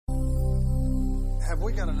Have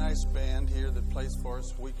we got a nice band here that plays for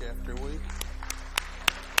us week after week?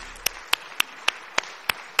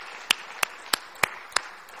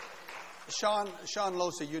 Sean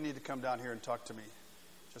Losi, you need to come down here and talk to me.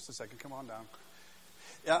 Just a second. Come on down.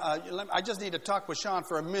 I just need to talk with Sean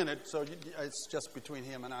for a minute, so it's just between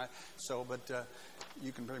him and I. But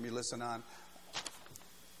you can maybe listen on.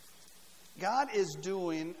 God is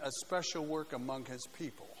doing a special work among His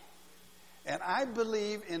people. And I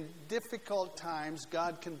believe in difficult times,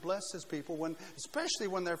 God can bless His people, especially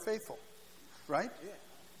when they're faithful. Right? Yeah.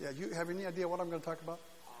 Yeah. You have any idea what I'm going to talk about?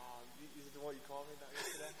 Is it the one you called me about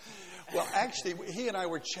yesterday? Well, actually, he and I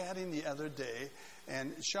were chatting the other day,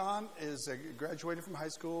 and Sean is graduated from high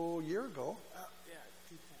school a year ago. Yeah,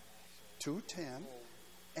 210.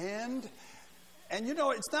 210. And you know,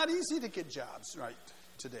 it's not easy to get jobs right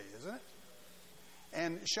today, isn't it?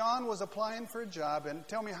 And Sean was applying for a job, and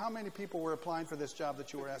tell me how many people were applying for this job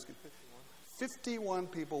that you were asking? 51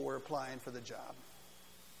 people were applying for the job.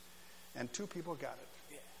 And 2 people got it.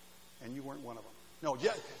 Yeah. And you weren't one of them. No,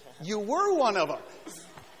 yeah, you were one of them.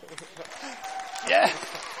 Yeah.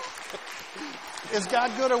 Is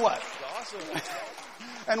God good or what? It's awesome.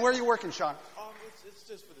 And where are you working, Sean? It's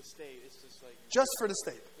just for the state. It's just like... Just for the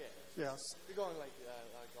state? Yeah. Yes. We're going like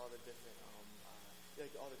all the different,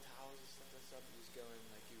 like all the towers and stuff. You just go in,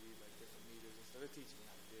 like you read like different meters and stuff. They're teaching me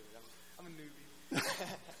how to do it. I'm a newbie.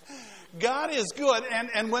 God is good.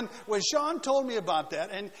 And when Sean told me about that,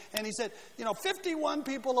 and he said, 51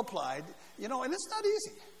 people applied, and it's not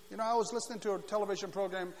easy. I was listening to a television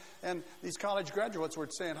program, and these college graduates were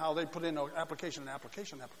saying how they put in an application,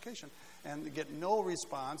 and they get no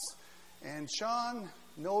response. And Sean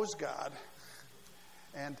knows God,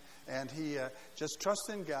 and he just trusts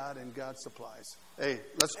in God, and God supplies. Hey,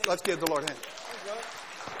 let's give the Lord a hand.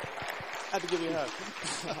 I have to give you a hug.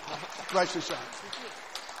 Right, Sean.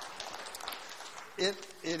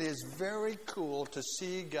 It is very cool to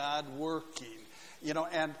see God working.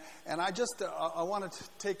 And I wanted to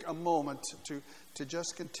take a moment to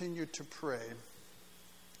just continue to pray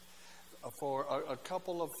for a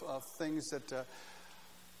couple of things that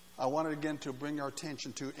I wanted again to bring our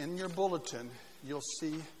attention to. In your bulletin, you'll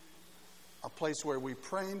see a place where we're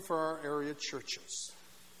praying for our area churches.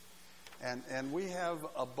 And we have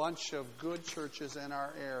a bunch of good churches in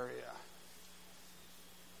our area.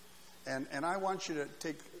 And I want you to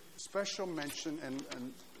take special mention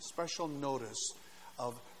and special notice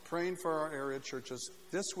of praying for our area churches.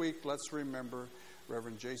 This week, let's remember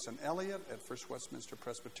Reverend Jason Elliott at First Westminster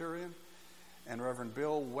Presbyterian and Reverend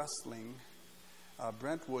Bill Westling,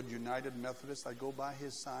 Brentwood United Methodist. I go by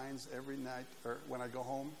his signs every night or when I go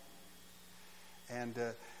home. And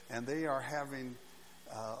they are having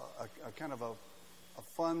a kind of a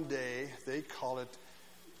fun day. They call it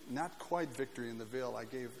not quite Victory in the Ville. I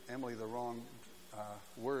gave Emily the wrong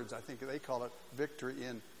words. I think they call it Victory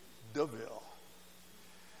in DeVille.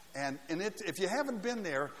 And if you haven't been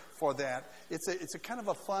there for that, it's a kind of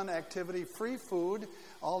a fun activity, free food,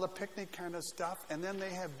 all the picnic kind of stuff, and then they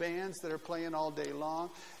have bands that are playing all day long,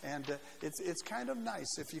 and it's kind of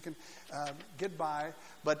nice if you can get by.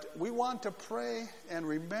 But we want to pray and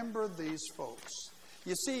remember these folks.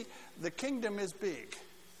 You see, the kingdom is big.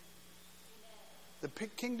 The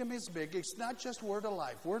kingdom is big. It's not just Word of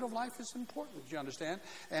Life. Word of Life is important, you understand?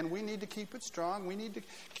 And we need to keep it strong. We need to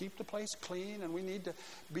keep the place clean. And we need to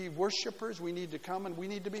be worshipers. We need to come and we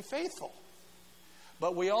need to be faithful.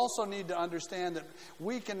 But we also need to understand that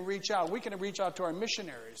we can reach out. We can reach out to our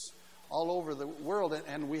missionaries all over the world.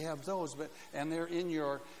 And we have those. And they're in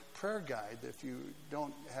your prayer guide if you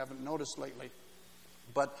haven't noticed lately.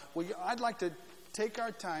 But I'd like to take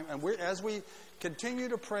our time. And as we continue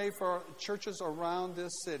to pray for churches around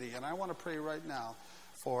this city. And I want to pray right now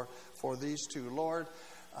for these two. Lord,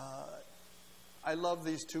 I love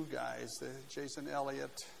these two guys, Jason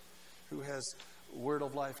Elliott, who has Word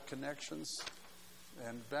of Life connections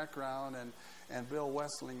and background, and Bill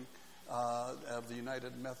Westling of the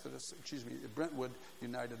Brentwood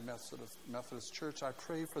United Methodist Church. I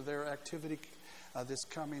pray for their activity this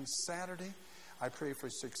coming Saturday. I pray for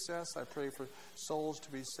success. I pray for souls to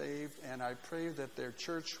be saved. And I pray that their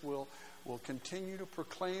church will continue to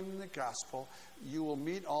proclaim the gospel. You will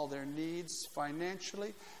meet all their needs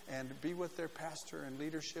financially and be with their pastor and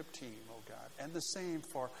leadership team, oh God. And the same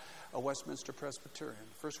for a Westminster Presbyterian,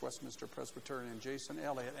 First Westminster Presbyterian, Jason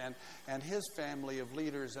Elliott, and his family of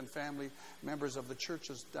leaders and family members of the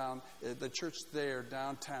churches the church there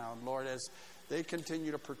downtown, Lord, as they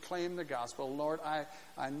continue to proclaim the gospel. Lord,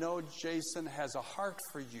 I know Jason has a heart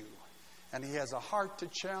for you, and he has a heart to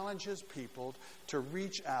challenge his people to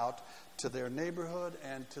reach out to their neighborhood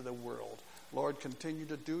and to the world. Lord, continue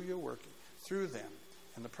to do your work through them.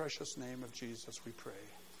 In the precious name of Jesus we pray.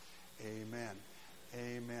 Amen.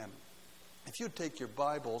 Amen. If you take your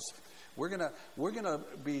Bibles, we're gonna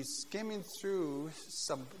be skimming through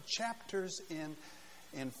some chapters in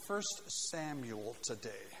 1 Samuel today.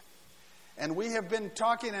 And we have been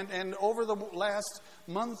talking, and over the last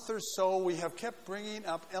month or so, we have kept bringing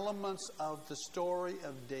up elements of the story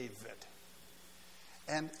of David.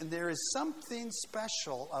 And there is something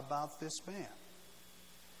special about this man.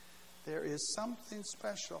 There is something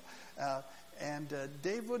special.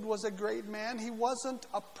 David was a great man. He wasn't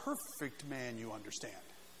a perfect man, you understand.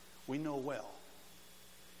 We know well.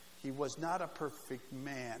 He was not a perfect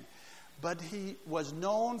man. But he was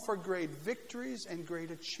known for great victories and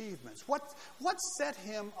great achievements. What set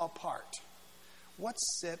him apart? What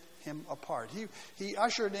set him apart? He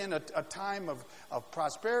ushered in a time of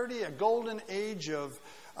prosperity, a golden age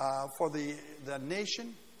for the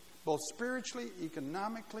nation, both spiritually,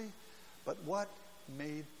 economically. But what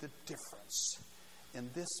made the difference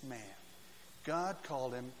in this man? God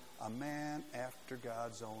called him a man after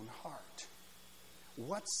God's own heart.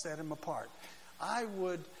 What set him apart? I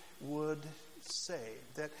would say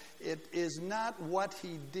that it is not what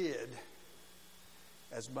he did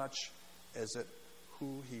as much as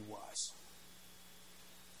who he was.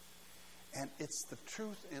 And it's the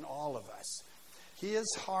truth in all of us. His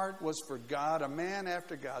heart was for God, a man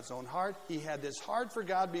after God's own heart. He had this heart for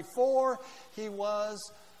God before he was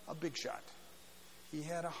a big shot. He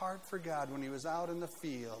had a heart for God when he was out in the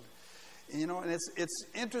field. You know, and it's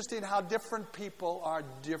interesting how different people are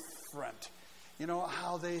different. You know,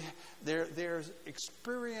 how their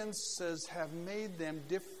experiences have made them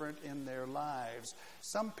different in their lives.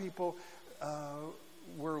 Some people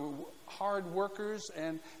were hard workers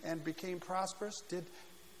and became prosperous, did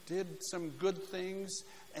some good things,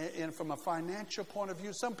 and from a financial point of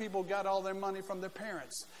view, some people got all their money from their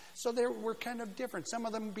parents. So they were kind of different. Some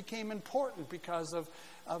of them became important because of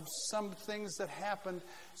some things that happened.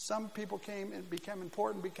 Some people became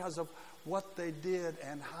important because of what they did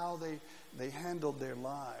and how they handled their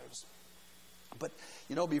lives. But,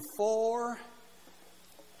 you know, before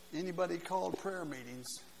anybody called prayer meetings,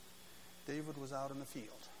 David was out in the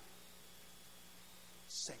field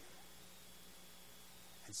singing.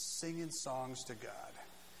 And singing songs to God.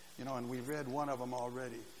 You know, and we read one of them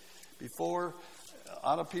already. Before, a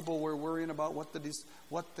lot of people were worrying about what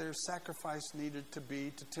their sacrifice needed to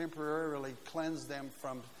be to temporarily cleanse them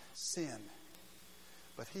from sin.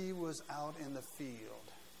 But he was out in the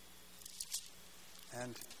field.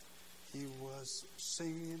 And he was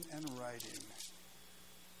singing and writing.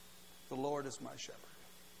 The Lord is my shepherd.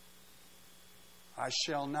 I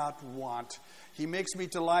shall not want. He makes me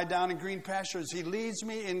to lie down in green pastures. He leads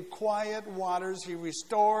me in quiet waters. He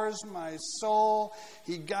restores my soul.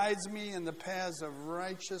 He guides me in the paths of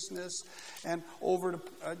righteousness. And over to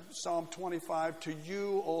Psalm 25, to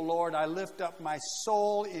you, O Lord, I lift up my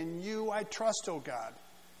soul. In you I trust, O God.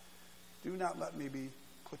 Do not let me be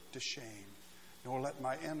put to shame, nor let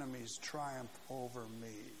my enemies triumph over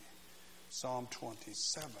me. Psalm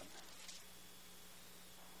 27.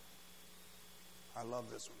 I love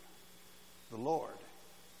this one. The Lord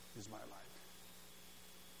is my light.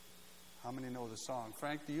 How many know the song?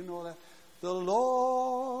 Frank, do you know that? The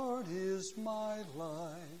Lord is my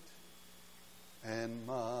light and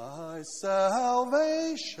my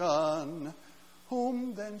salvation.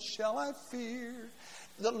 Whom then shall I fear?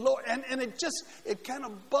 The Lord, and it kind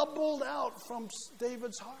of bubbled out from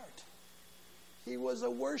David's heart. He was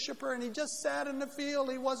a worshiper, and he just sat in the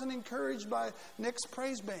field. He wasn't encouraged by Nick's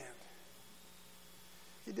praise band.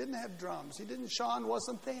 He didn't have drums. Sean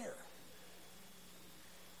wasn't there.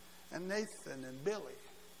 And Nathan and Billy.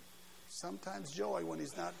 Sometimes Joey when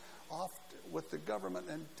he's not off with the government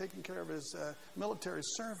and taking care of his military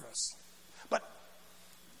service. But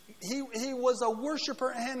he was a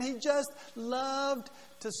worshiper, and he just loved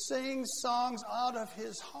to sing songs out of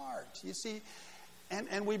his heart. You see,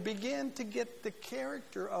 and we begin to get the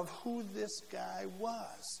character of who this guy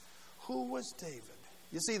was. Who was David?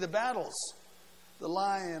 You see, the battles, the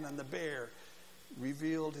lion and the bear,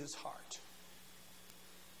 revealed his heart.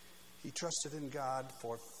 He trusted in God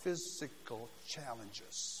for physical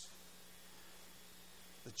challenges.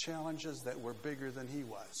 The challenges that were bigger than he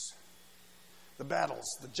was. The battles,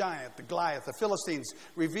 the giant, the Goliath, the Philistines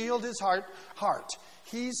revealed his heart.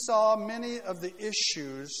 He saw many of the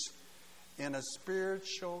issues in a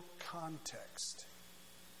spiritual context.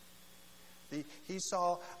 He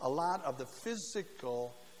saw a lot of the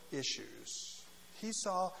physical issues. He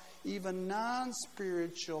saw even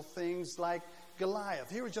non-spiritual things like Goliath.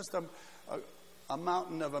 He was just a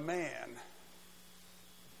mountain of a man.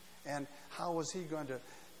 And how was he going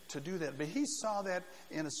to do that. But he saw that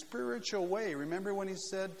in a spiritual way. Remember when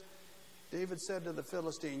David said to the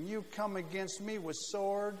Philistine, you come against me with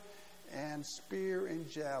sword and spear and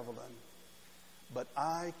javelin, but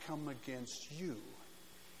I come against you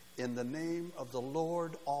in the name of the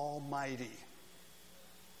Lord Almighty.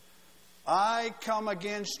 I come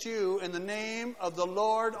against you in the name of the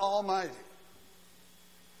Lord Almighty.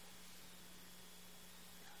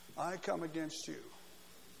 I come against you.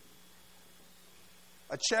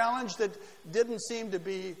 A challenge that didn't seem to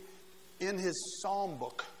be in his psalm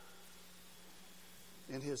book,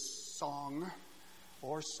 in his song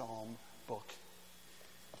or psalm book.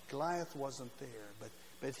 Goliath wasn't there,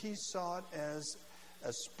 but he saw it as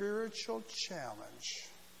a spiritual challenge.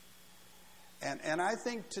 And I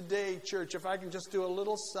think today, church, if I can just do a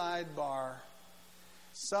little sidebar,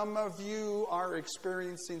 some of you are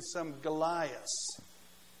experiencing some Goliaths.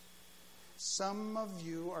 Some of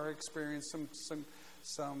you are experiencing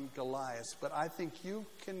some Goliaths. But I think you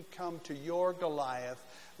can come to your Goliath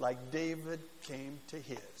like David came to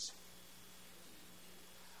his.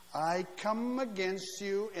 I come against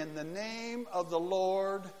you in the name of the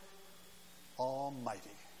Lord Almighty.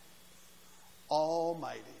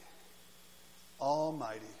 Almighty.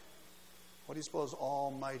 Almighty. What do you suppose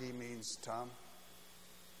Almighty means, Tom?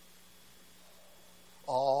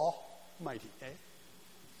 Almighty, eh?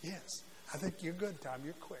 Yes. I think you're good, Tom.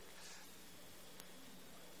 You're quick.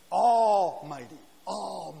 Almighty.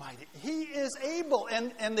 Almighty. He is able.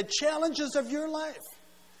 And the challenges of your life.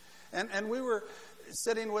 And we were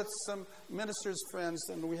sitting with some ministers' friends,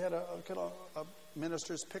 and we had a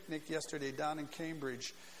ministers' picnic yesterday down in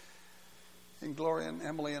Cambridge. And Gloria and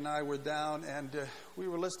Emily and I were down, and we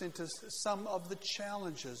were listening to some of the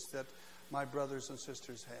challenges that my brothers and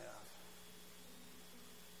sisters have.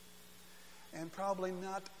 And probably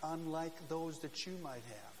not unlike those that you might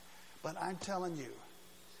have. But I'm telling you,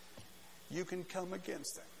 you can come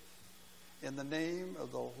against them in the name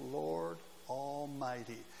of the Lord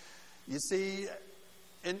Almighty. You see,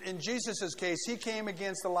 in Jesus' case, he came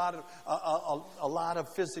against a lot of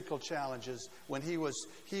physical challenges when he was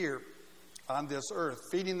here on this earth,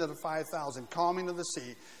 feeding the 5,000, calming of the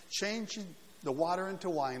sea, changing the water into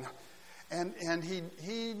wine. And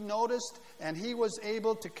he noticed, and he was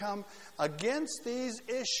able to come against these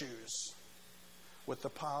issues with the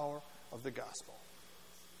power of the gospel.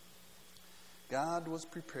 God was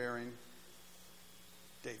preparing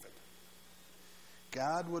David.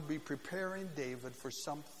 God would be preparing David for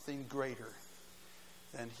something greater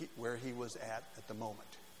than where he was at the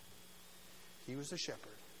moment. He was a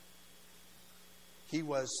shepherd. He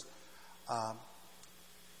was a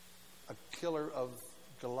killer of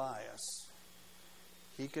Goliath.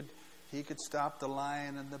 He could stop the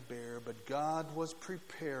lion and the bear, but God was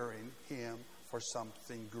preparing him for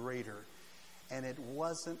something greater. And it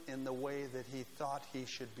wasn't in the way that he thought he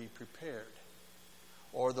should be prepared,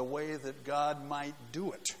 or the way that God might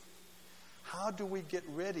do it. How do we get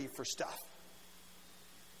ready for stuff?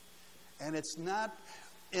 And it's not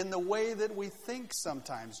in the way that we think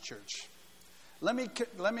sometimes, church. Let me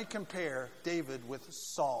compare David with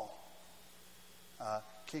Saul,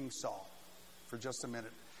 King Saul, for just a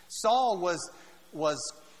minute. Saul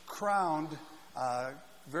was crowned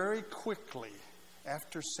very quickly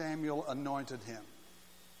after Samuel anointed him.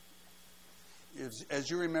 As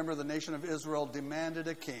you remember, the nation of Israel demanded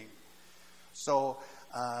a king. So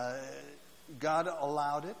God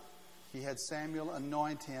allowed it. He had Samuel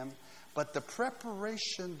anoint him. But the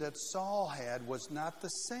preparation that Saul had was not the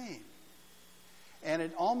same. And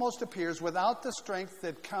it almost appears without the strength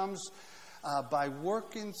that comes by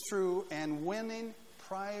working through and winning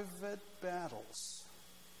private battles.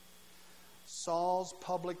 Saul's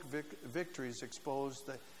public victories exposed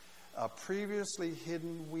a previously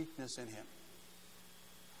hidden weakness in him.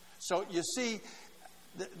 So you see,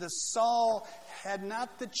 the Saul had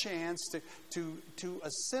not the chance to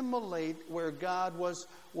assimilate where God was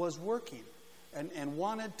working and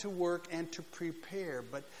wanted to work and to prepare.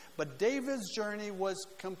 But David's journey was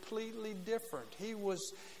completely different. He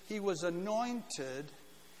was anointed.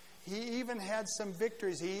 He even had some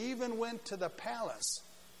victories. He even went to the palace.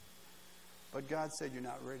 But God said, "You're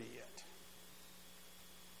not ready yet.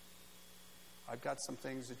 I've got some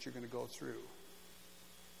things that you're going to go through."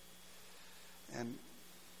 And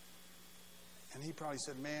he probably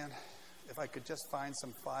said, "Man, if I could just find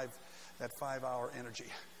that 5-hour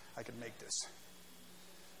energy, I could make this.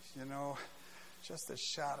 You know, just a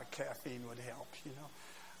shot of caffeine would help, you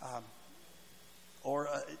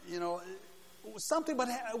know. Something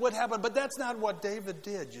would happen." But that's not what David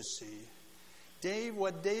did, you see.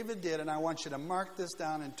 What David did, and I want you to mark this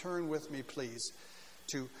down and turn with me, please,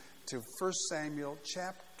 to 1 Samuel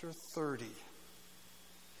chapter chapter 30.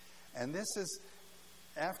 And this is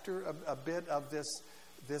after a bit of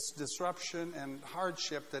this disruption and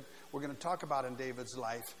hardship that we're going to talk about in David's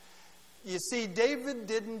life. You see, David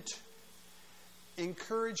didn't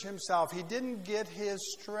encourage himself. He didn't get his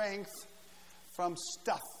strength from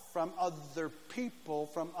stuff, from other people,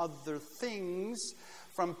 from other things,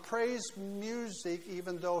 from praise music,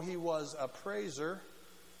 even though he was a praiser.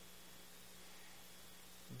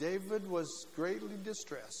 David was greatly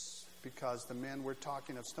distressed because the men were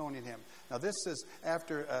talking of stoning him. Now, this is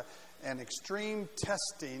after an extreme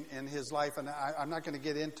testing in his life, and I'm not going to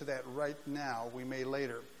get into that right now. We may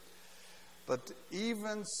later. But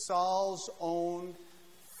even Saul's own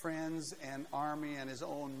friends and army and his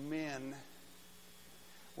own men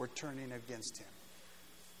were turning against him.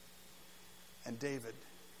 And David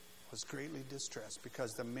was greatly distressed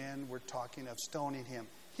because the men were talking of stoning him.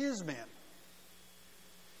 His men.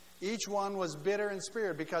 Each one was bitter in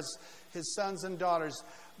spirit because his sons and daughters.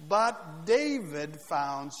 But David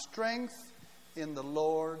found strength in the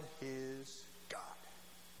Lord his God.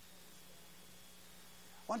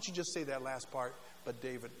 Why don't you just say that last part, but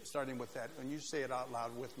David, starting with that, when you say it out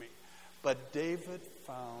loud with me. But David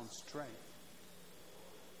found strength.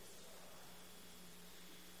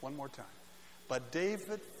 One more time. But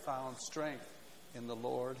David found strength in the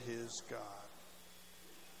Lord his God.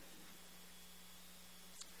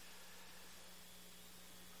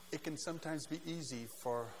 It can sometimes be easy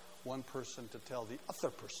for one person to tell the other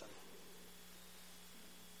person,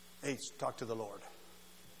 hey, talk to the Lord.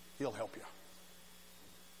 He'll help you.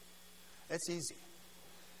 It's easy.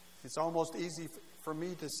 It's almost easy for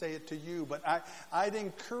me to say it to you, but I'd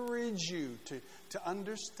encourage you to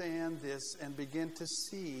understand this and begin to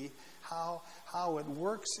see how it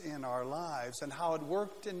works in our lives and how it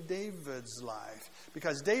worked in David's life.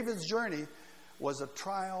 Because David's journey was a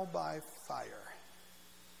trial by fire.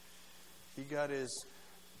 He got his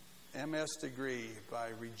MS degree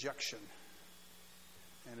by rejection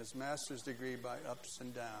and his master's degree by ups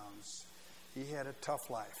and downs. He had a tough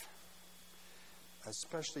life,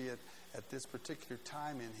 especially at this particular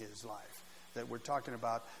time in his life that we're talking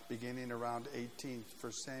about beginning around 18 for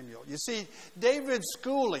Samuel. You see, David's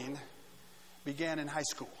schooling began in high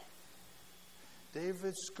school.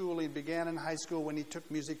 David's schooling began in high school when he took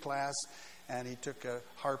music class and he took a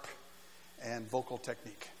harp and vocal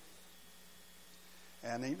technique.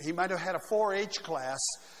 And he might have had a 4-H class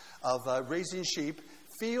of raising sheep,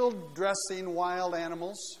 field dressing wild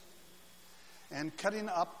animals, and cutting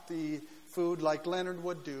up the food like Leonard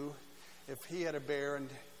would do if he had a bear and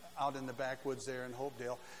out in the backwoods there in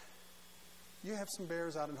Hopedale. You have some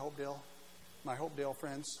bears out in Hopedale? My Hopedale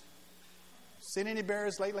friends? Seen any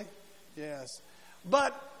bears lately? Yes.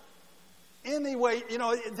 But anyway,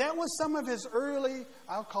 that was some of his early,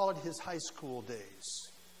 I'll call it his high school days.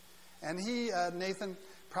 And he, Nathan,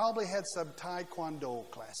 probably had some taekwondo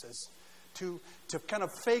classes to kind of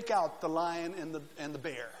fake out the lion and the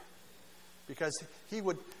bear. Because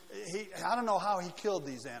I don't know how he killed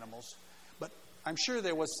these animals, but I'm sure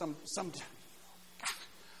there was some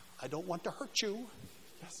I don't want to hurt you.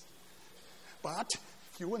 Yes. But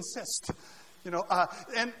if you insist,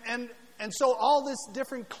 and so all this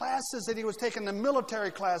different classes that he was taking, the military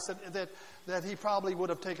class that he probably would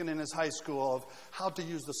have taken in his high school of how to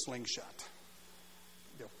use the slingshot.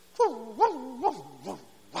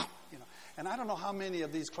 And I don't know how many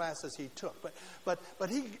of these classes he took, but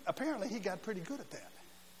he apparently he got pretty good at that.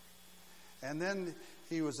 And then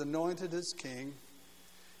he was anointed as king.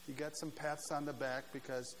 He got some pats on the back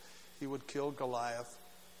because he would kill Goliath.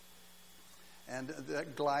 And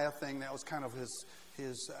that Goliath thing, that was kind of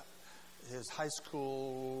his high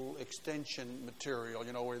school extension material,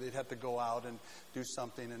 where they'd have to go out and do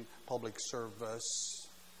something in public service.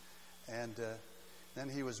 And then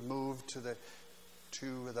he was moved to the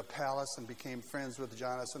palace and became friends with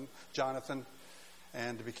Jonathan,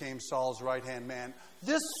 and became Saul's right-hand man.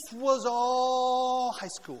 This was all high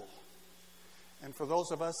school. And for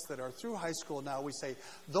those of us that are through high school now, we say,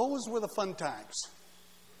 those were the fun times.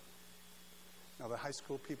 Now, the high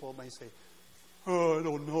school people may say, oh, I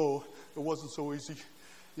don't know. It wasn't so easy,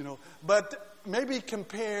 But maybe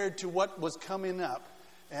compared to what was coming up.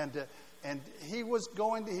 And he was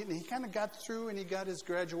he kind of got through and he got his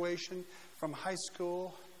graduation from high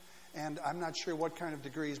school. And I'm not sure what kind of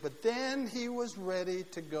degrees. But then he was ready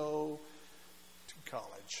to go to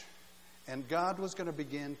college. And God was going to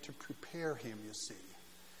begin to prepare him, you see,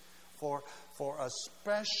 for a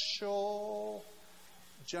special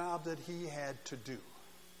job that he had to do.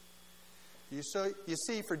 You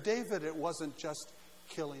see, for David, it wasn't just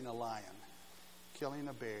killing a lion, killing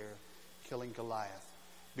a bear, killing Goliath,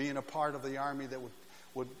 being a part of the army that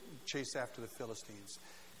would chase after the Philistines.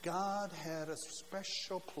 God had a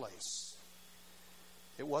special place.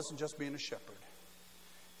 It wasn't just being a shepherd.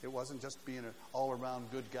 It wasn't just being an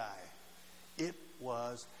all-around good guy. It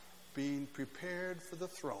was being prepared for the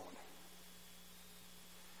throne.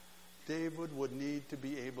 David would need to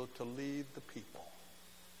be able to lead the people.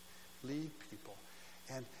 Lead people.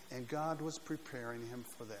 And God was preparing him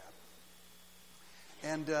for that.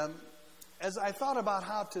 And as I thought about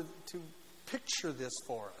how to picture this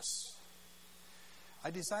for us, I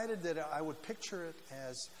decided that I would picture it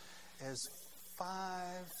as 5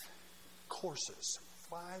 courses,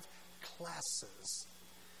 5 classes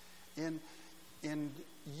in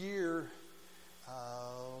year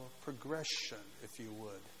progression, if you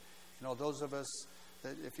would. You know, those of us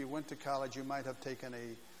that if you went to college, you might have taken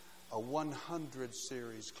a 100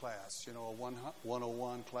 series class, you know, a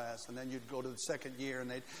 101 class, and then you'd go to the second year,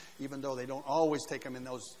 and even though they don't always take them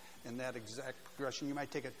in that exact progression, you might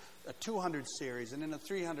take a 200 series, and then a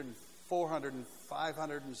 300 and 400 and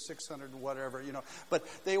 500 and 600 and whatever, you know. But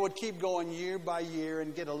they would keep going year by year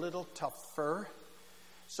and get a little tougher.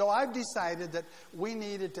 So I've decided that we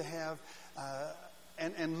needed to have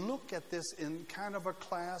and look at this in kind of a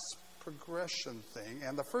class progression thing.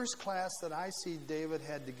 And the first class that I see David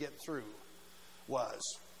had to get through was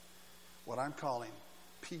what I'm calling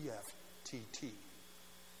PFTT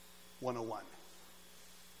 101.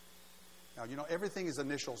 Now, you know, everything is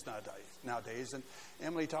initials nowadays, and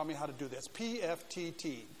Emily taught me how to do this.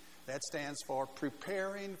 PFTT, that stands for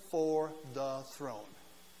Preparing for the Throne.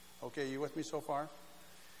 Okay, you with me so far?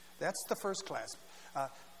 That's the first class.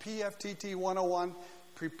 PFTT 101,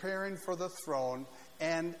 Preparing for the Throne.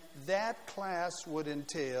 And that class would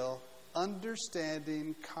entail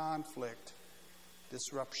understanding conflict,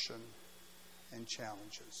 disruption, and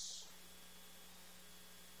challenges.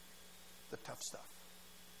 The tough stuff.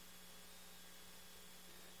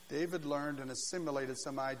 David learned and assimilated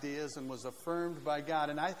some ideas and was affirmed by God.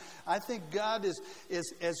 And I think God is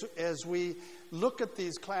as we look at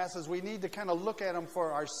these classes, we need to kind of look at them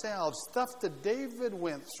for ourselves. Stuff that David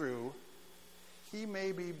went through, he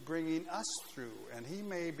may be bringing us through, and he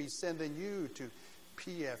may be sending you to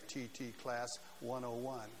PFTT class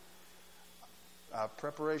 101.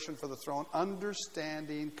 Preparation for the throne,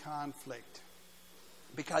 understanding conflict.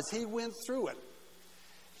 Because he went through it.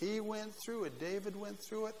 He went through it. David went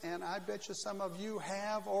through it, and I bet you some of you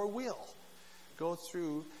have or will go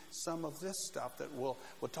through some of this stuff that we'll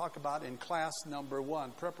talk about in class number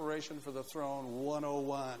 1, Preparation for the Throne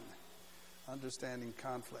 101, Understanding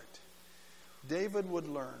Conflict. David would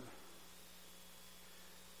learn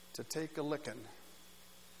to take a licking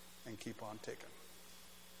and keep on ticking.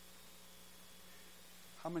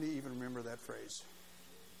 How many even remember that phrase?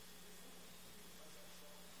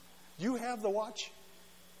 You have the watch?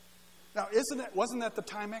 Now, wasn't that the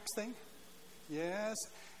Timex thing? Yes.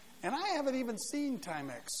 And I haven't even seen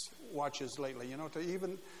Timex watches lately, you know,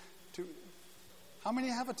 how many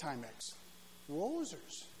have a Timex?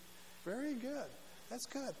 Wozers. Very good. That's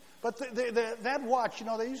good. But that watch, you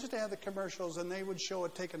know, they used to have the commercials, and they would show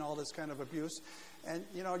it taking all this kind of abuse. And,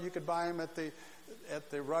 you know, you could buy them at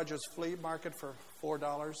the Rogers Flea Market for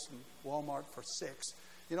 $4 and Walmart for $6.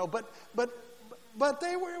 You know, but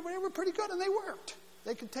they were pretty good, and they worked.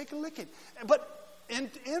 They could take a licking. But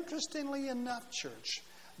interestingly enough, church,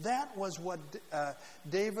 that was what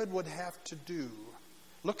David would have to do.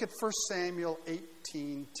 Look at 1 Samuel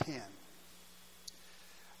 18:10.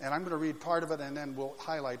 And I'm going to read part of it, and then we'll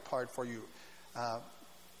highlight part for you.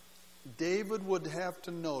 David would have to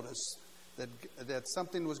notice that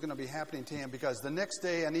something was going to be happening to him, because the next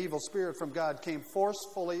day an evil spirit from God came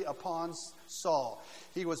forcefully upon Saul.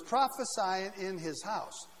 He was prophesying in his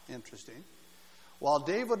house. Interesting. While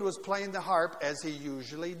David was playing the harp, as he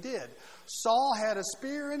usually did. Saul had a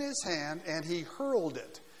spear in his hand, and he hurled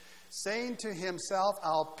it, saying to himself,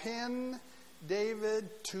 I'll pin David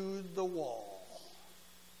to the wall.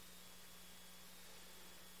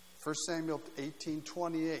 1 Samuel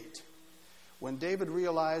 18:28. When David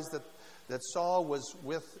realized when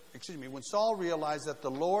Saul realized that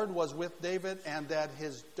the Lord was with David and that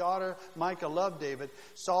his daughter Micah loved David,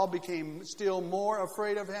 Saul became still more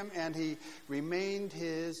afraid of him, and he remained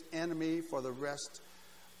his enemy for the rest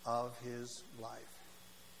of his life.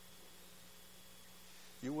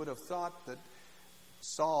 You would have thought that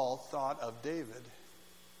Saul thought of David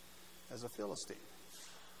as a Philistine.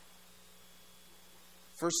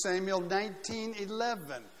 1 Samuel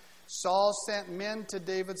 19:11. Saul sent men to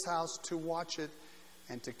David's house to watch it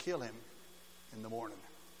and to kill him in the morning.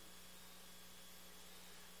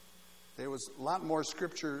 There was a lot more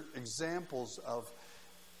scripture examples of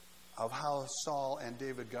how Saul and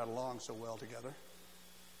David got along so well together.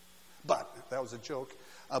 That was a joke.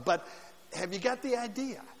 But have you got the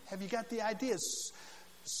idea? Have you got the idea?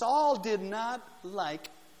 Saul did not like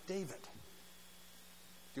David.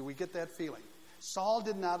 Do we get that feeling? Saul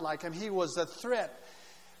did not like him. He was a threat.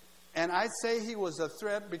 And I'd say he was a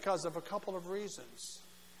threat because of a couple of reasons.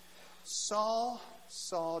 Saul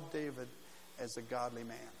saw David as a godly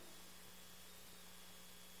man.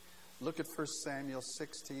 Look at 1 Samuel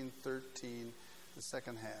 16:13, the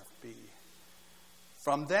second half, B.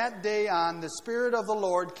 From that day on, the Spirit of the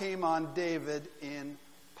Lord came on David in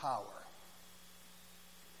power.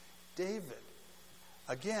 David,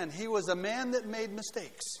 again, he was a man that made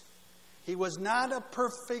mistakes. He was not a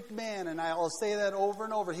perfect man, and I'll say that over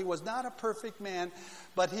and over. He was not a perfect man,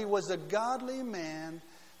 but he was a godly man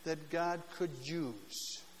that God could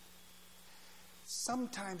use.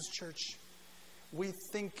 Sometimes, church, we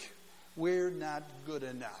think we're not good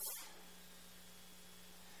enough.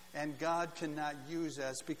 And God cannot use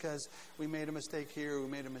us because we made a mistake here, we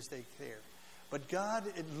made a mistake there. But God,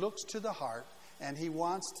 it looks to the heart, and He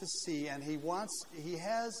wants to see, and He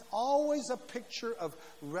has always a picture of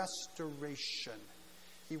restoration.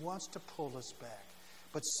 He wants to pull us back.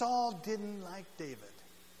 But Saul didn't like David.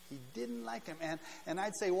 He didn't like him. And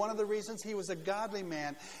I'd say one of the reasons, he was a godly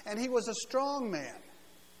man, and he was a strong man.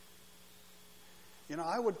 You know,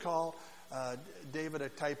 I would call David a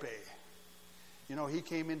type A. You know, he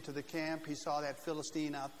came into the camp, he saw that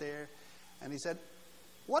Philistine out there, and he said,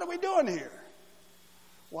 "What are we doing here?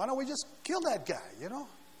 Why don't we just kill that guy, you know?"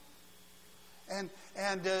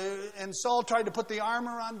 And Saul tried to put the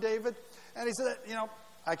armor on David, and he said, "You know,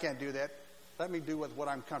 I can't do that. Let me do with what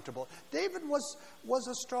I'm comfortable." David was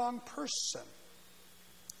a strong person,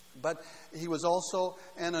 but he was also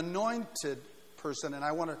an anointed person, and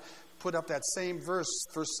I want to put up that same verse,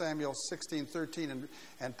 1 Samuel 16:13,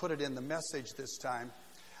 and put it in the Message this time.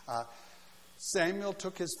 Samuel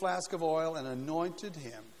took his flask of oil and anointed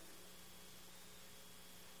him.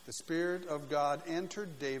 The Spirit of God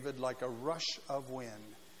entered David like a rush of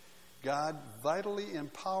wind, God vitally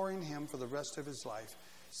empowering him for the rest of his life.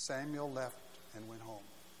 Samuel left and went home,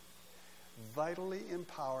 vitally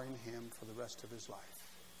empowering him for the rest of his life.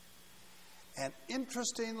 And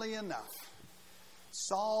interestingly enough,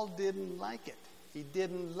 Saul didn't like it. He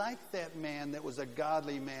didn't like that man that was a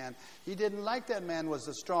godly man. He didn't like that man was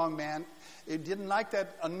a strong man. He didn't like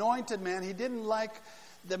that anointed man. He didn't like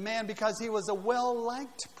the man because he was a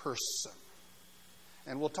well-liked person.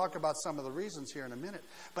 And we'll talk about some of the reasons here in a minute.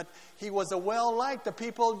 But he was a well-liked. The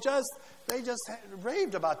people just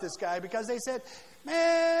raved about this guy because they said,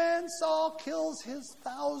 "Man, Saul kills his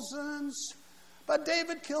thousands, but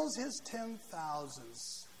David kills his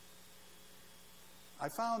 10,000s." I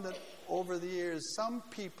found that over the years, some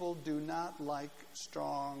people do not like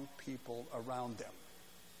strong people around them.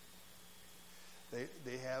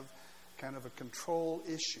 They have kind of a control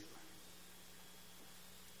issue.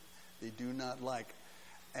 They do not like.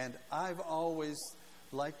 And I've always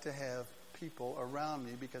liked to have people around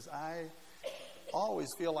me because I always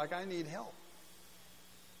feel like I need help.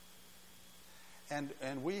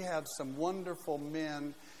 And we have some wonderful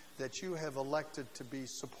men that you have elected to be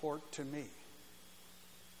support to me.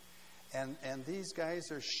 And these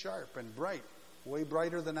guys are sharp and bright, way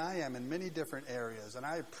brighter than I am in many different areas, and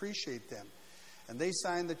I appreciate them. And they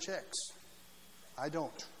sign the checks. I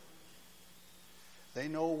don't. They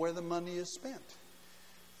know where the money is spent.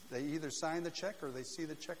 They either sign the check or they see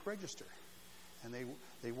the check register. And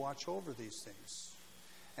they watch over these things.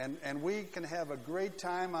 And we can have a great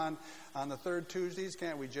time on the third Tuesdays,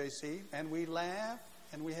 can't we, JC? And we laugh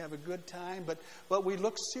and we have a good time, but we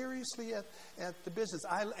look seriously at the business.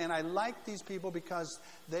 I like these people because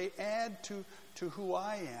they add to who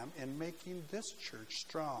I am in making this church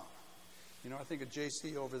strong. You know, I think of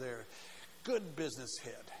JC over there, good business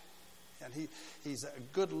head. And he's a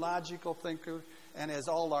good logical thinker, and as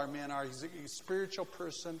all our men are, he's a spiritual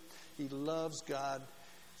person. He loves God.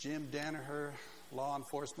 Jim Danaher, law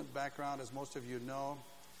enforcement background, as most of you know.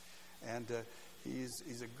 And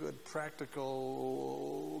he's a good,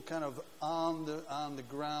 practical, kind of on the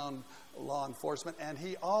ground law enforcement, and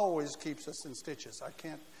he always keeps us in stitches. I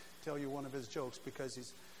can't tell you one of his jokes because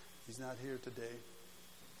he's not here today.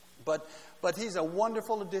 But he's a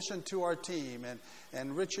wonderful addition to our team,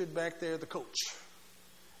 and Richard back there, the coach,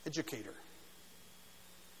 educator,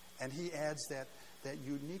 and he adds that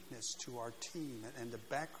uniqueness to our team and the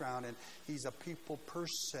background, and he's a people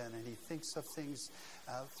person, and he thinks of things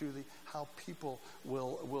through how people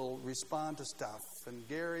will respond to stuff. And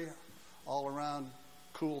Gary, all around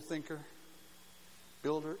cool thinker,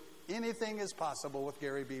 builder. Anything is possible with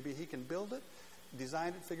Gary Beebe. He can build it, design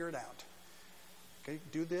it, figure it out. Okay,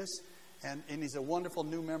 do this, And he's a wonderful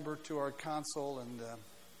new member to our council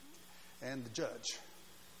and the judge.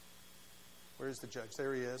 Where's the judge?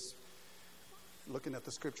 There he is, looking at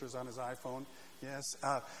the scriptures on his iPhone. Yes.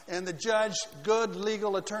 And the judge, good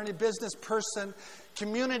legal attorney, business person,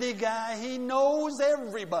 community guy. He knows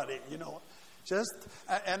everybody,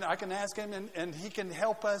 and I can ask him, and he can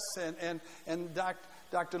help us. And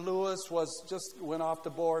Dr. Lewis went off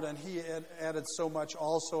the board, and he added so much.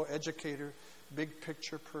 Also, educator, big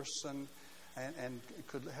picture person, and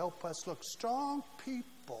could help us look strong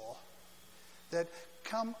people that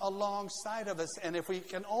come alongside of us. And if we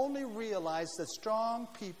can only realize that strong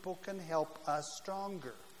people can help us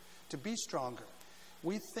to be stronger.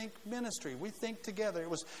 We think ministry. We think together. It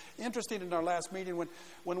was interesting in our last meeting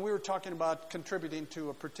when we were talking about contributing to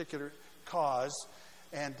a particular cause.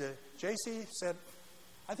 And JC said,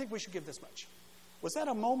 I think we should give this much. Was that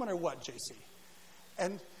a moment or what, JC?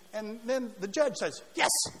 And then the judge says, yes,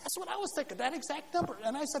 that's what I was thinking, that exact number.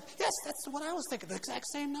 And I said, yes, that's what I was thinking, the exact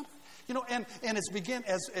same number. And it's begin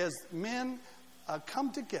as men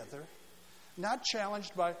come together, not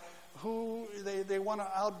challenged by who they want to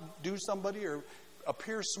outdo somebody or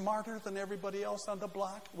appear smarter than everybody else on the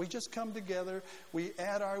block. We just come together, we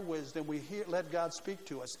add our wisdom, let God speak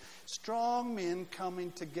to us. Strong men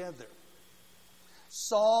coming together.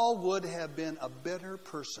 Saul would have been a better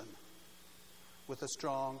person with a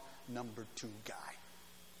strong number 2 guy.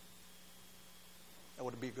 That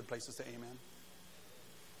would be a good place to say amen.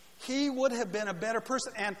 He would have been a better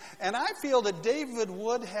person. And I feel that David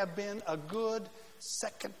would have been a good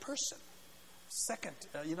second person. Second,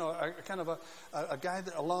 kind of a guy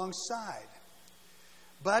that alongside.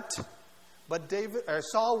 But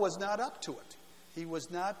Saul was not up to it.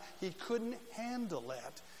 He couldn't handle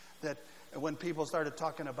that when people started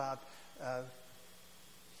talking about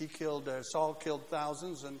Saul killed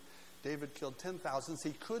thousands and David killed 10,000s.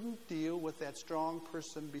 He couldn't deal with that strong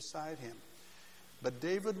person beside him. But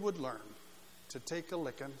David would learn to take a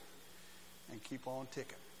licking and keep on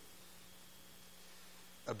ticking.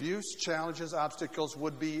 Abuse, challenges, obstacles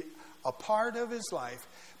would be a part of his life,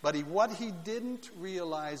 but what he didn't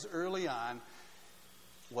realize early on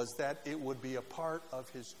was that it would be a part of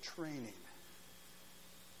his training.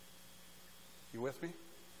 You with me?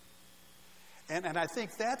 And I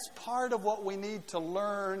think that's part of what we need to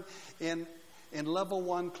learn in level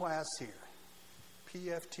 1 class here.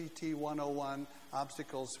 PFTT 101,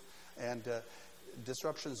 obstacles and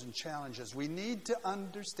disruptions and challenges. We need to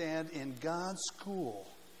understand in God's school,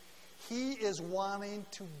 He is wanting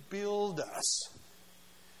to build us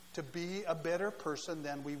to be a better person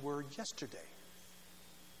than we were yesterday.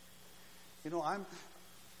 Let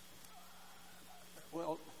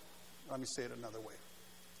me say it another way.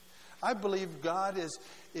 I believe God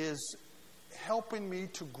is helping me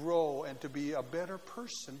to grow and to be a better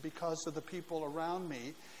person because of the people around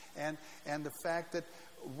me and the fact that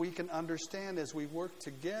we can understand as we work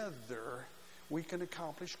together, we can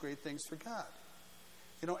accomplish great things for God.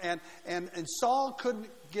 And Saul couldn't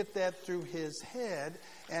get that through his head,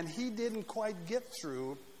 and he didn't quite get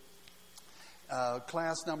through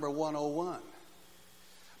class number 101.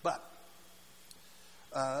 But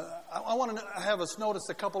I want to have us notice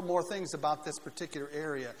a couple more things about this particular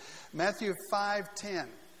area. Matthew 5:10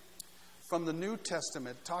 from the New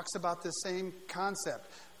Testament talks about the same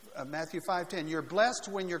concept. Matthew 5:10, you're blessed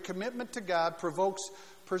when your commitment to God provokes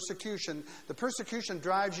persecution. The persecution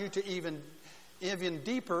drives you to even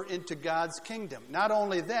deeper into God's kingdom. Not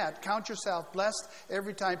only that, count yourself blessed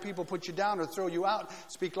every time people put you down or throw you out,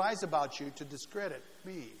 speak lies about you to discredit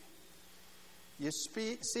me. You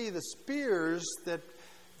see the spears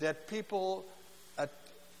that people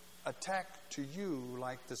attack to you,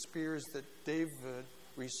 like the spears that David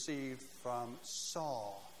received from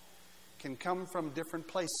Saul, can come from different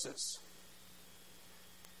places.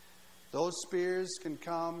 Those spears can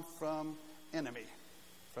come from the enemy,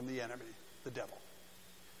 the devil.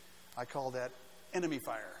 I call that enemy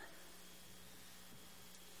fire.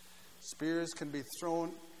 Spears can be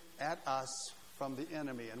thrown at us from the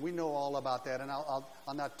enemy, and we know all about that, and I'll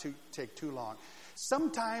not take too long.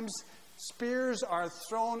 Sometimes spears are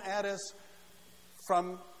thrown at us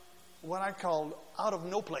from what I call out of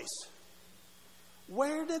no place.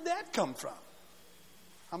 Where did that come from?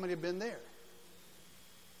 How many have been there?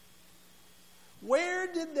 Where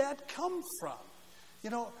did that come from?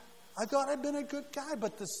 I thought I'd been a good guy,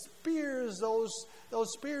 but the spears, those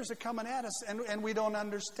spears are coming at us, and we don't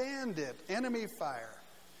understand it. Enemy fire.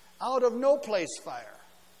 Out of no place fire.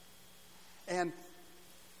 And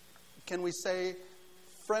can we say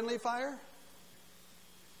friendly fire?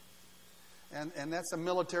 And that's a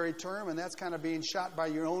military term, and that's kind of being shot by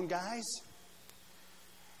your own guys.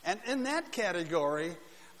 And in that category,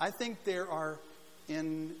 I think there are,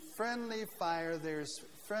 in friendly fire, there's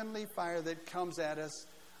friendly fire that comes at us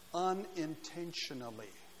unintentionally.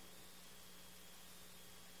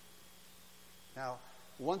 Now,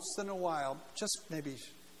 once in a while, just maybe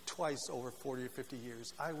twice over 40 or 50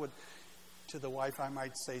 years, I would, to the wife, I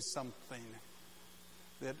might say something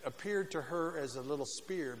that appeared to her as a little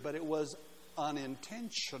spear, but it was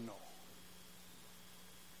unintentional.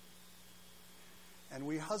 And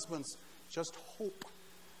we husbands just hope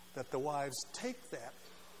that the wives take that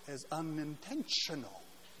as unintentional.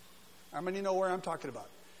 How many know where I'm talking about?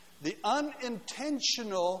 The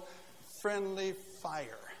unintentional friendly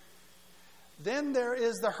fire. Then there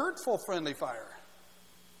is the hurtful friendly fire.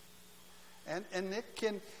 And it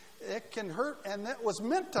can hurt, and that was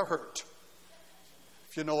meant to hurt,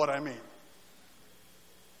 if you know what I mean.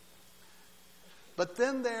 But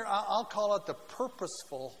then there, I'll call it the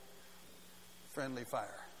purposeful friendly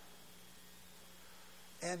fire.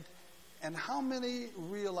 And how many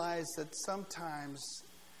realize that sometimes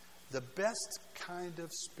the best kind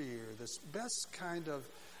of spear, this best kind of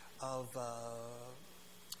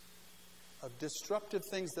disruptive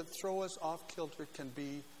things that throw us off kilter can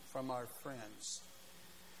be from our friends?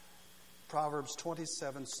 Proverbs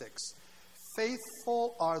 27:6.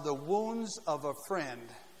 Faithful are the wounds of a friend.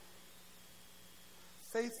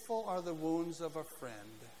 Faithful are the wounds of a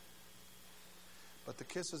friend, but the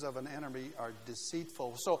kisses of an enemy are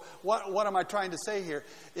deceitful. So what am I trying to say here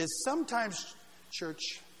is sometimes, church,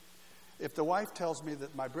 if the wife tells me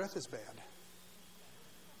that my breath is bad,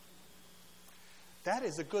 that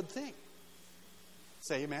is a good thing.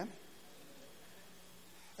 Say amen.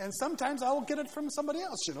 And sometimes I will get it from somebody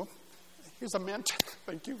else, you know. Here's a mint.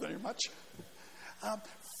 Thank you very much.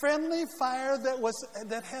 Friendly fire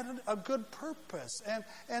that had a good purpose.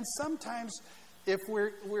 And sometimes if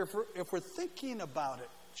we're thinking about it,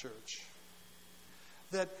 church,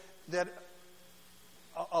 that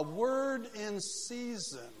a word in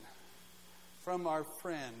season from our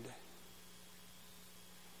friend,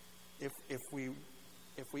 if we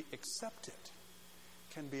accept it,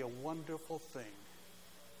 can be a wonderful thing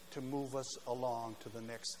to move us along to the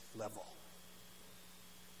next level.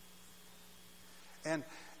 And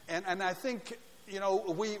I think, you know,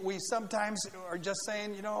 we sometimes are just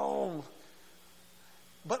saying, you know,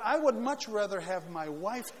 but I would much rather have my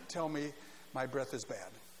wife tell me my breath is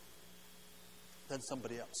bad than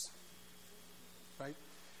somebody else. Right?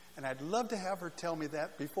 And I'd love to have her tell me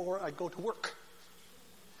that before I go to work.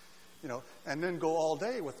 You know, and then go all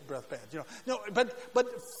day with the breath bad. You know, no, but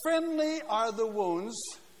friendly are the wounds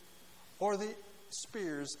or the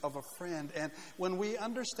spears of a friend. And when we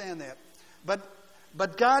understand that,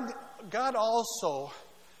 but God also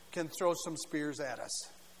can throw some spears at us.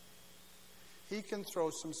 He can throw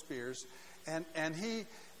some spears, and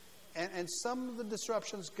some of the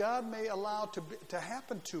disruptions God may allow to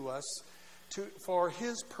happen to us for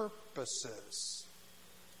His purposes.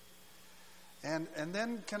 And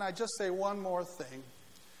then can I just say one more thing?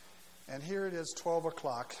 And here it is, 12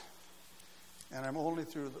 o'clock, and I'm only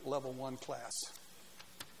through the level 1 class.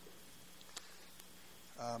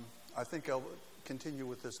 I think I'll continue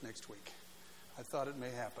with this next week. I thought it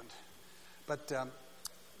may happen. But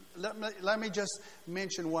let me just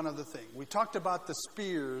mention one other thing. We talked about the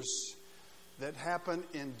spears that happen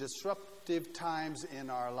in disruptive times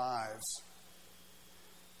in our lives.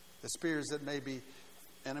 The spears that may be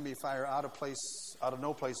enemy fire, out of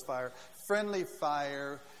no place fire, friendly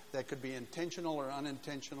fire that could be intentional or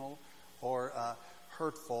unintentional or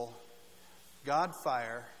hurtful, God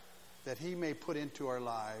fire that He may put into our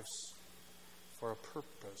lives for a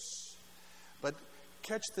purpose. But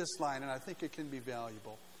catch this line, and I think it can be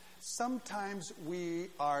valuable. Sometimes we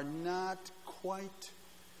are not quite,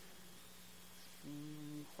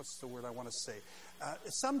 what's the word I want to say?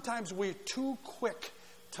 Sometimes we're too quick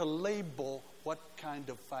to label what kind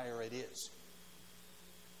of fire it is.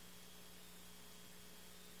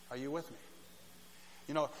 Are you with me?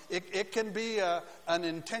 You know, it can be an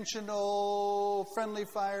intentional friendly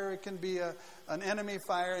fire. It can be an enemy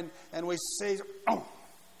fire. And we say, oh,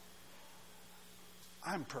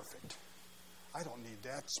 I'm perfect. I don't need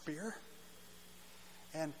that spear.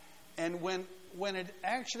 And when it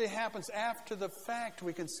actually happens after the fact,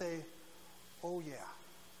 we can say, oh yeah.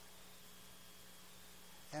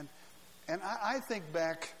 And I think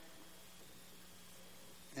back,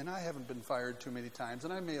 and I haven't been fired too many times,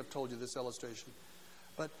 and I may have told you this illustration,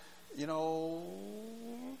 but, you know,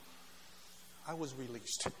 I was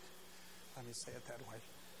released. Let me say it that way.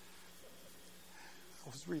 I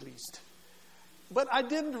was released. But I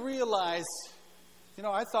didn't realize, you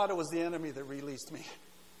know, I thought it was the enemy that released me.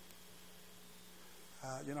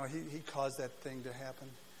 He caused that thing to happen.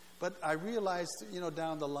 But I realized,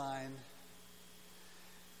 down the line,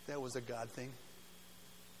 that was a God thing.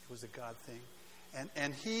 It was a God thing.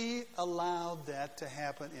 And He allowed that to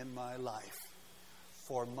happen in my life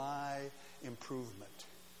for my improvement.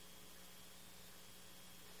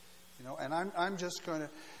 And I'm just going to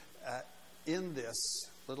end this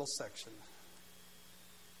little section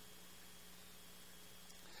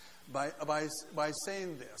by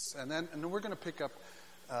saying this, and then we're going to pick up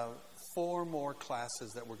 4 more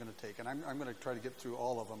classes that we're going to take, and I'm going to try to get through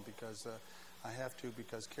all of them because I have to,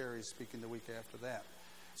 because Carrie's speaking the week after that.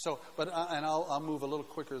 So, and I'll move a little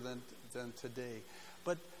quicker than today,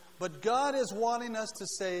 but God is wanting us to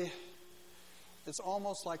say. It's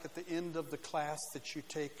almost like at the end of the class that you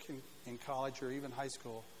take in college or even high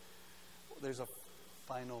school, there's a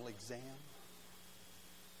final exam.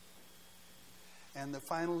 And the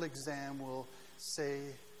final exam will say,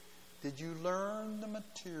 did you learn the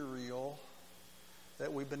material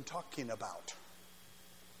that we've been talking about?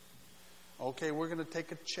 Okay, we're going to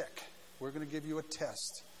take a check. We're going to give you a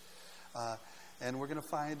test. And we're going to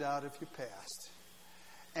find out if you passed.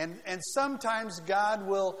 And sometimes God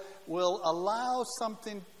will allow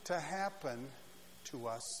something to happen to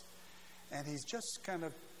us, and He's just kind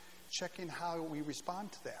of checking how we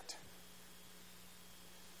respond to that.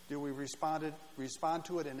 Do we respond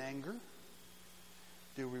to it in anger?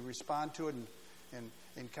 Do we respond to it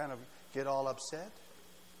and kind of get all upset?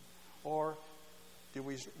 Or do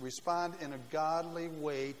we respond in a godly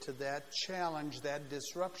way to that challenge, that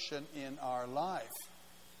disruption in our life?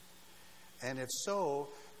 And if so,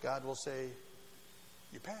 God will say,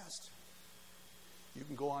 you passed. You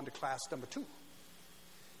can go on to class number 2.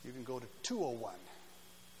 You can go to 201.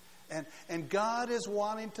 And God is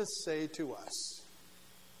wanting to say to us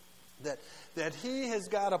that He has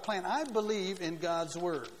got a plan. I believe in God's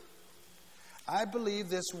Word. I believe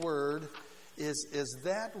this Word is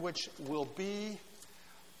that which will be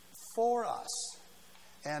for us.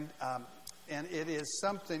 And it is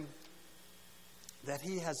something that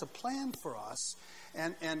He has a plan for us.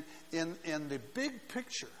 And in the big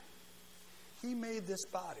picture, He made this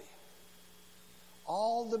body.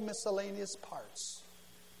 All the miscellaneous parts.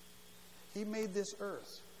 He made this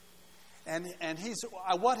earth. And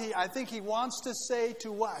I think He wants to say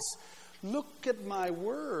to us, look at my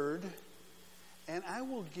Word, and I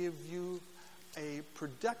will give you a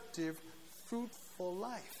productive, fruitful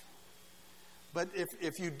life. But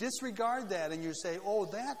if you disregard that and you say, oh,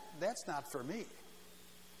 that's not for me.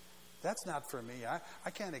 That's not for me. I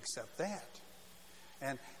can't accept that.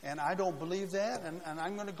 And I don't believe that, and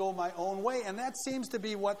I'm going to go my own way. And that seems to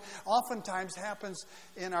be what oftentimes happens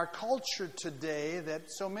in our culture today, that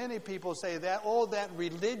so many people say that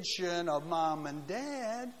religion of mom and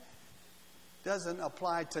dad doesn't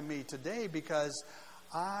apply to me today, because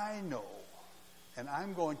I know, and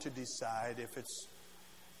I'm going to decide if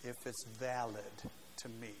it's valid to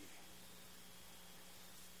me,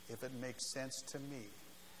 if it makes sense to me,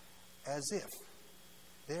 as if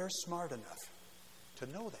they're smart enough to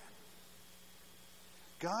know that.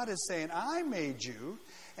 God is saying, I made you,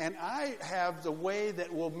 and I have the way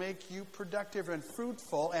that will make you productive and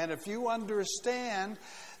fruitful. And if you understand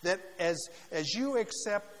that as you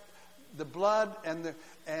accept the blood and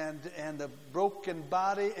the broken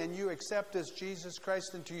body, and you accept as Jesus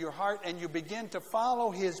Christ into your heart, and you begin to follow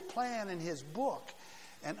His plan in His book,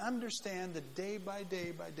 and understand that day by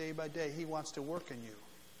day by day by day He wants to work in you,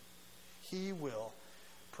 He will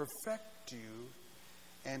perfect you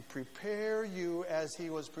and prepare you as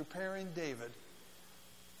He was preparing David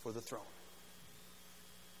for the throne.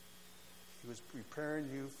 He was preparing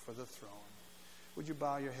you for the throne. Would you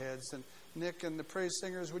bow your heads? And Nick and the praise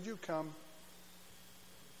singers, would you come?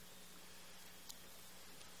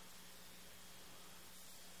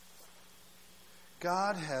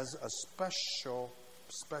 God has a special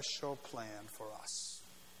plan for us.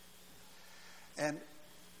 And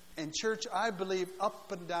in church, I believe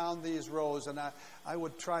up and down these rows, and I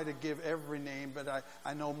would try to give every name, but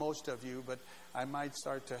I know most of you, but I might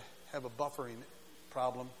start to have a buffering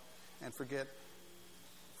problem and forget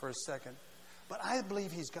for a second. But I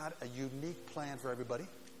believe He's got a unique plan for everybody.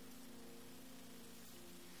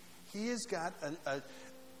 He has got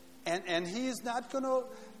and He is not going to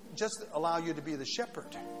just allow you to be the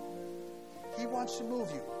shepherd. He wants to move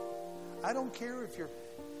you. I don't care if you're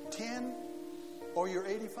 10 or you're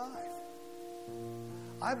 85.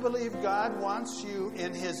 I believe God wants you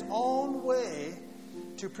in His own way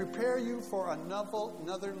to prepare you for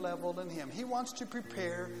another level in Him. He wants to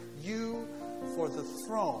prepare you for the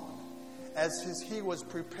throne as He was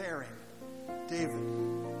preparing David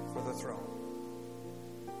for the throne.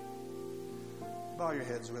 Bow your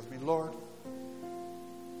heads with me. Lord,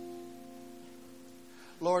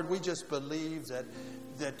 we just believe that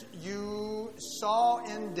you saw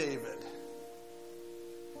in David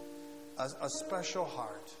a special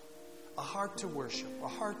heart, a heart to worship, a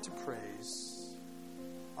heart to praise,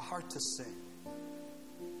 a heart to sing.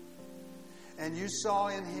 And you saw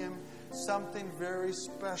in him something very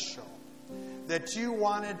special that you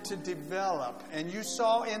wanted to develop. And you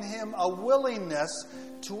saw in him a willingness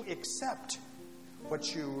to accept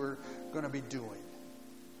what you were going to be doing.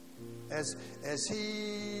 As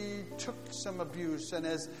he took some abuse and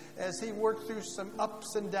as he worked through some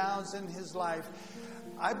ups and downs in his life,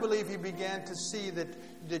 I believe he began to see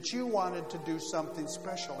that you wanted to do something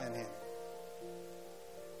special in him.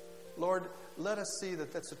 Lord, let us see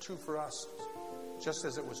that that's true for us, just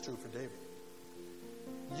as it was true for David.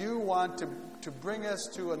 You want to bring us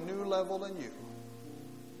to a new level in you.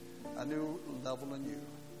 A new level in you.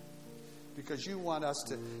 Because you want us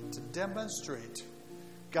to demonstrate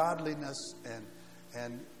godliness and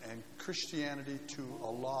Christianity to a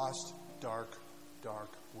lost, dark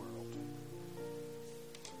world.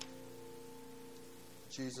 In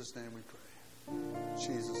Jesus' name we pray. In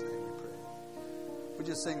Jesus' name we pray. Would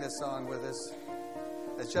you sing this song with us?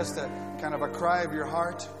 It's just a kind of a cry of your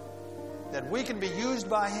heart that we can be used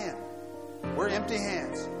by Him. We're empty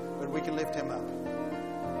hands, but we can lift Him up.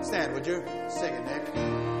 Stand, would you? Sing it, Nick.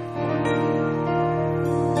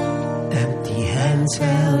 Empty hands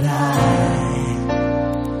held high,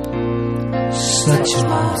 such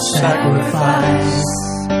small sacrifice.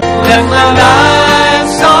 Let my life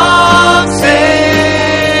song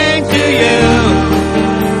sing to you.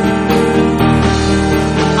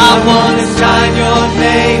 I want to sign your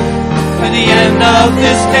name to the end of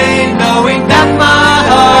this day, knowing that my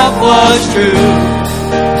heart was true.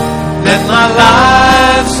 Let my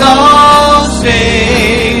life song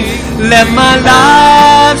sing. Let my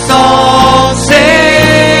life song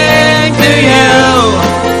sing to you.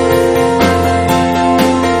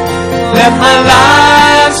 Let my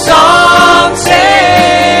life song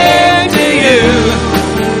sing to you.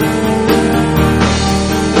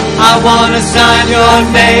 I want to sign your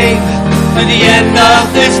name to the end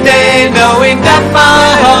of this day, knowing that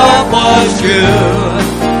my heart was true.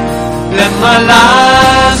 Let my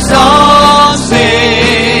life song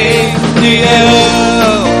sing to you.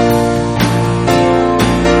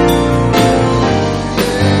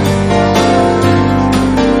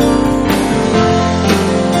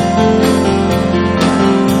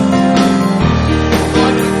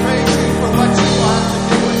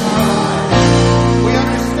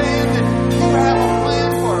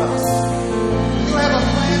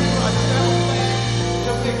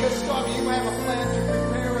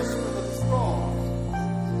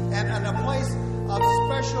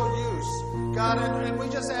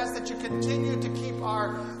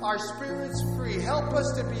 Our spirits free. Help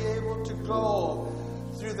us to be able to go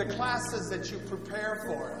through the classes that you prepare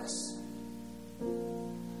for us.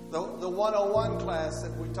 The 101 class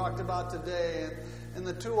that we talked about today, and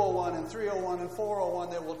the 201 and 301 and 401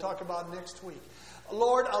 that we'll talk about next week.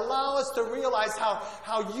 Lord, allow us to realize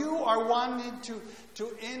how you are wanting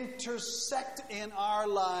to intersect in our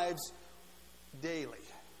lives daily.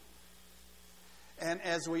 And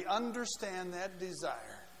as we understand that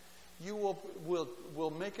desire, you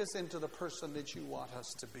will make us into the person that you want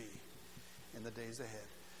us to be in the days ahead.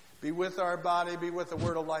 Be with our body, be with the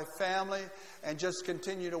Word of Life family, and just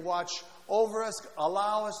continue to watch over us.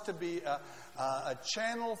 Allow us to be a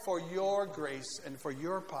channel for your grace and for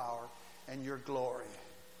your power and your glory.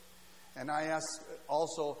 And I ask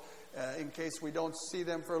also, in case we don't see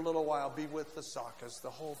them for a little while, be with the Sakas, the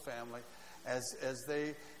whole family, as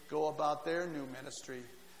they go about their new ministry.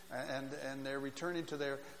 And they're returning to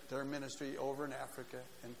their ministry over in Africa.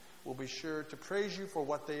 And we'll be sure to praise you for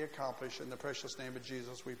what they accomplish. In the precious name of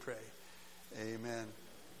Jesus we pray. Amen.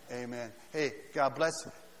 Amen. Hey, God bless.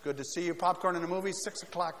 Good to see you. Popcorn in the movie, 6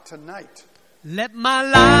 o'clock tonight. Let my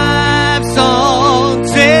life song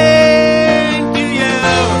sing to you.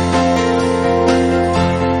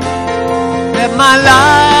 Let my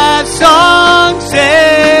life song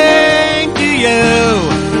sing to you.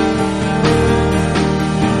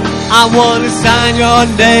 I want to sign your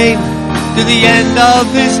name to the end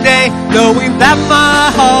of this day, knowing that my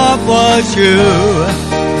heart was true.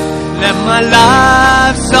 Let my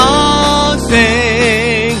life song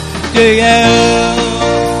sing to you.